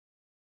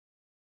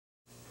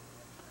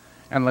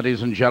And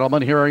ladies and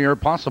gentlemen, here are your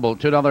possible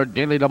 $2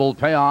 daily double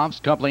payoffs,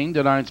 coupling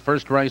tonight's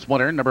first race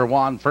winner, number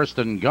 1, First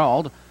and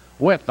Gold,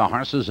 with the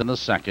horses in the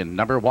second.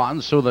 Number 1,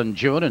 Sulan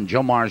Jude and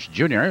Joe Marsh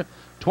Jr.,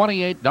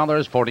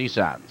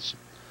 $28.40.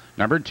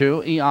 Number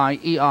 2,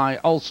 EIEI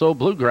Also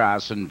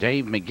Bluegrass and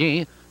Dave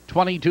Magee,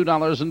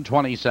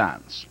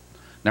 $22.20.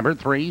 Number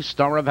 3,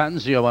 Star of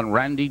Anzio and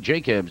Randy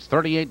Jacobs,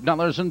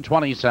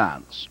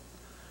 $38.20.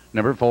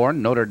 Number 4,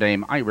 Notre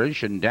Dame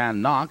Irish and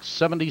Dan Knox,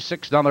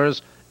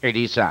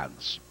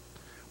 $76.80.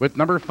 With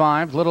number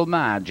 5, Little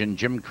Madge and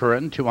Jim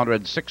Curran,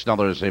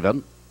 $206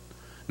 even.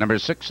 Number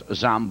 6,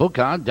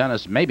 Zambuca,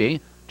 Dennis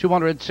Maybe,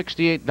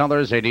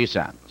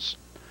 $268.80.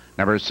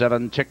 Number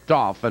 7, Ticked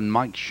Off and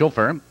Mike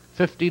Schulfer,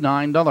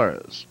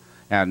 $59.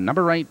 And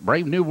number 8,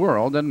 Brave New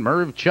World and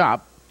Merv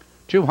Chop,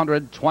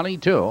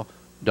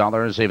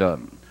 $222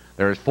 even.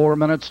 There's 4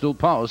 minutes to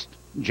post,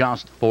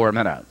 just 4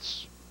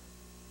 minutes.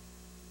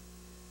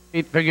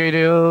 8 figure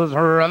deals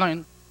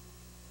running.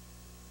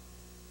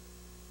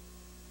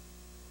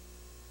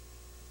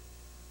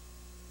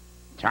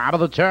 Top of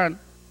the turn.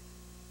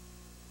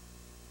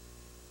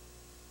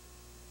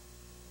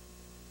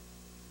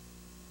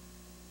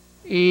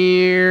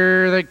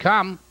 Here they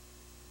come.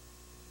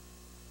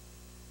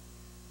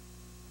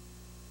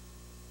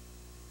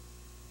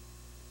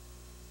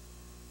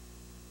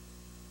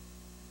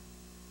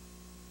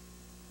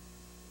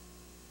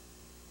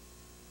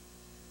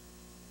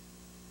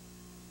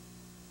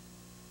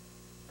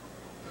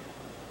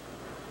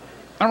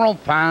 Earl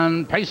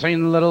Fan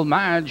pacing Little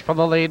Madge for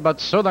the lead,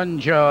 but Southern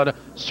Jude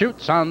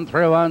shoots on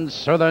through, and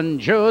Southern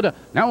Jude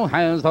now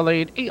has the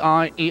lead.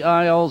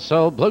 EIEI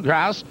Also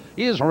Bluegrass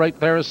is right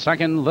there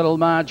second. Little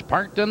Madge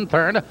parked in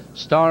third.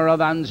 Star of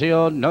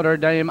Anzio, Notre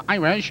Dame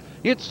Irish.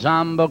 It's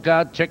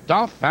Zambuca, Ticked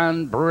Off,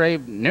 and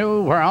Brave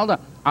New World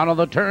out of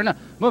the turn,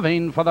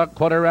 moving for the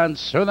quarter, and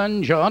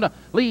Southern Jude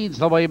leads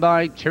the way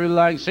by 2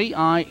 legs.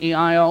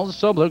 EIEI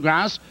Also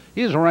Bluegrass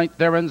is right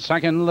there in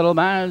second. Little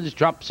Madge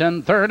drops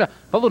in third,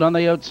 followed on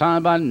the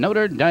outside by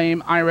Notre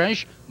Dame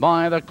Irish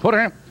by the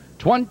quarter.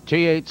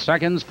 28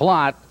 seconds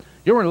flat.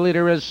 Your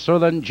leader is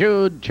Southern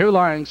Jude, 2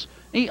 lengths.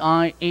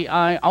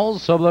 EIEI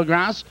Also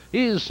Bluegrass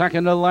is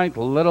second to length.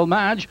 Little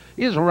Madge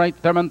is right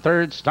there in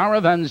third. Star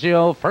of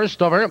Anzio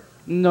first over.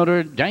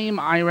 Notre Dame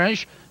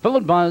Irish,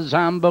 followed by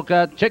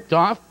Zambuca, Ticked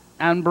Off,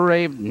 and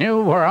Brave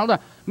New World.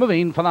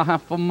 Moving for the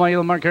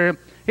half-mile marker,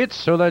 it's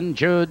Southern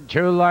Jude,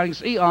 2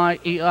 lengths.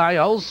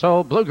 EIEI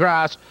Also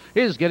Bluegrass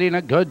is getting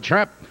a good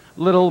trip.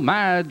 Little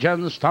Madge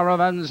and Star of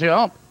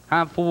Anzio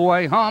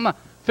halfway home.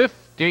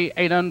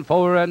 58 and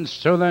 4, and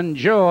Southern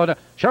Jude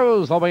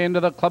shows the way into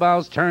the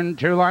clubhouse turn,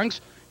 2 lengths.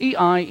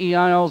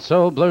 EIEI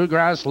Also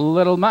Bluegrass,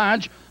 Little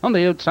Madge on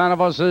the outside of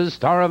us is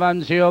Star of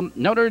Anzio,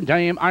 Notre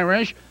Dame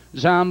Irish,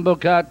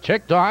 Zambuca,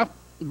 Ticked Off,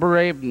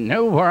 Brave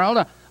New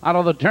World out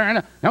of the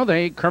turn. Now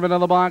they curve into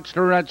the box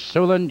stretch.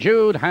 Southern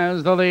Jude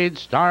has the lead.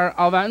 Star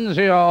of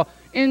Anzio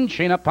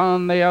inching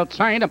upon the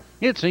outside.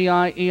 It's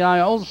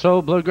EIEI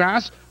Also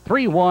Bluegrass.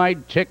 3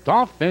 wide. Ticked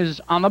Off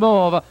is on the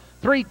move.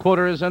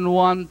 3/4 and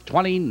 1,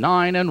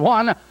 29 and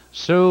 1.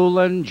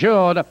 Southern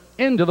Jude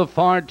into the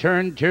far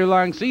turn, 2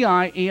 lengths.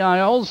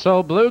 EIEI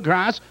Also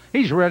Bluegrass.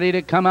 He's ready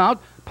to come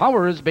out.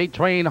 Power is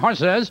between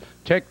horses.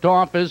 Ticked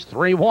Off is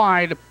 3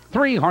 wide.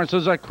 3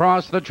 horses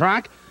across the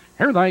track.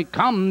 Here they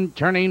come,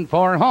 turning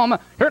for home.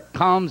 Here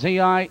comes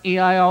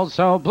EIEI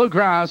Also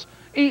Bluegrass.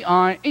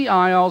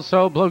 EIEI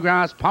Also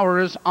Bluegrass. Power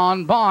is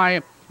on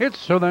by. It's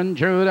Southern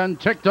Jude and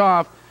Ticked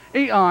Off.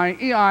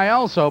 EIEI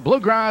Also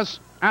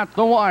Bluegrass at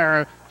the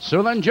wire.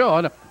 Southern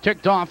Jude,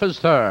 Ticked Off is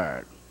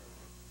third.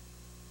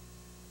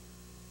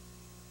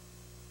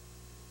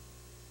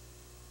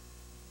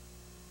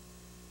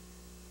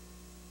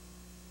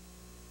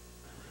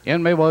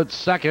 In Maywood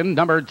second,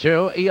 number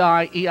 2,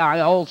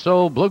 EIEI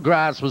Also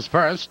Bluegrass was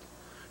first.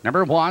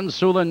 Number 1,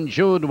 Southern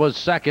Jude was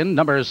second.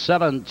 Number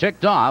 7,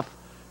 Ticked Off,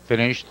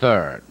 finished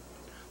third.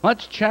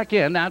 Let's check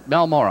in at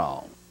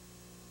Balmoral.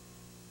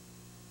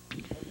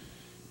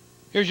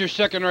 Here's your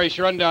second race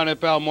rundown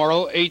at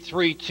Balmoral.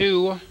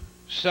 832,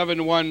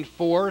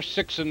 714,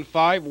 6 and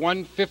 5,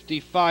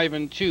 155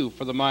 and 2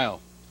 for the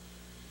mile.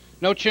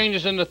 No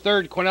changes in the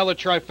third Quinella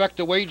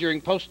trifecta wagering.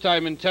 Post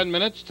time in 10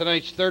 minutes.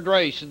 Tonight's third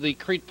race is the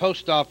Crete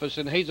Post Office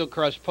and Hazel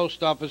Crest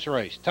Post Office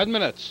race. 10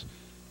 minutes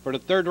for the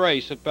third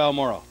race at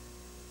Balmoral.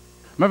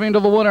 Moving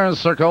to the winner's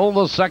circle,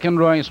 the second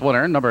race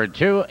winner, number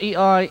 2,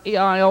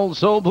 EIEI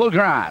Also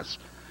Bluegrass.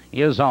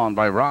 He is owned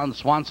by Ron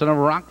Swanson of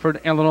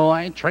Rockford,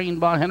 Illinois, trained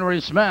by Henry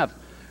Smith,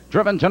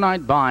 driven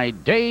tonight by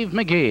Dave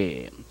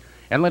Magee.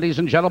 And ladies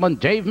and gentlemen,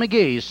 Dave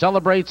Magee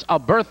celebrates a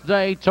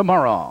birthday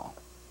tomorrow.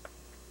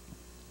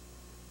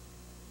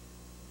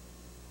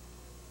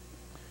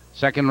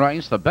 Second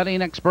race, the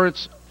betting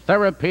experts'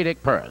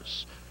 therapeutic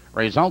purse.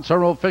 Results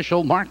are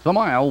official. Mark the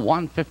mile,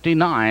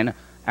 159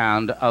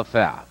 and a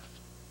theft.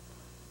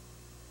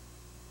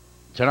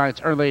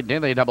 Tonight's early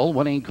daily double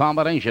winning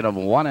combination of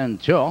 1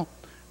 and 2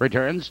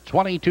 returns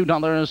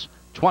 $22.20,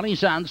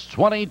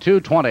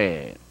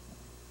 $22.20.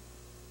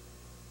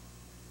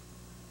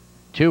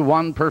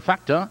 2-1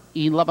 perfecta,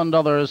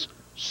 $11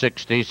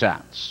 60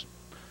 cents.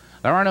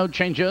 There are no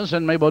changes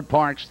in Maywood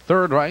Park's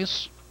third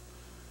race.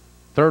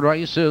 Third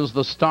race is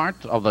the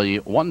start of the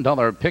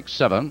 $1 Pick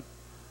 7.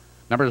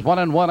 Numbers 1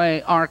 and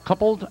 1A are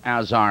coupled,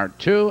 as are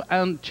 2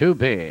 and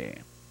 2B.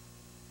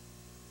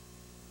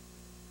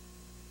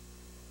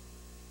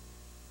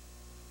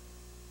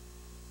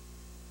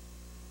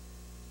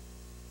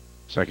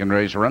 Second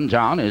race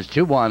rundown is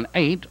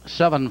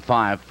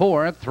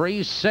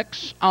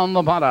 218-754-36 on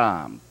the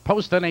bottom.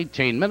 Post in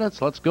 18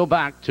 minutes. Let's go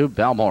back to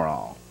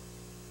Balmoral.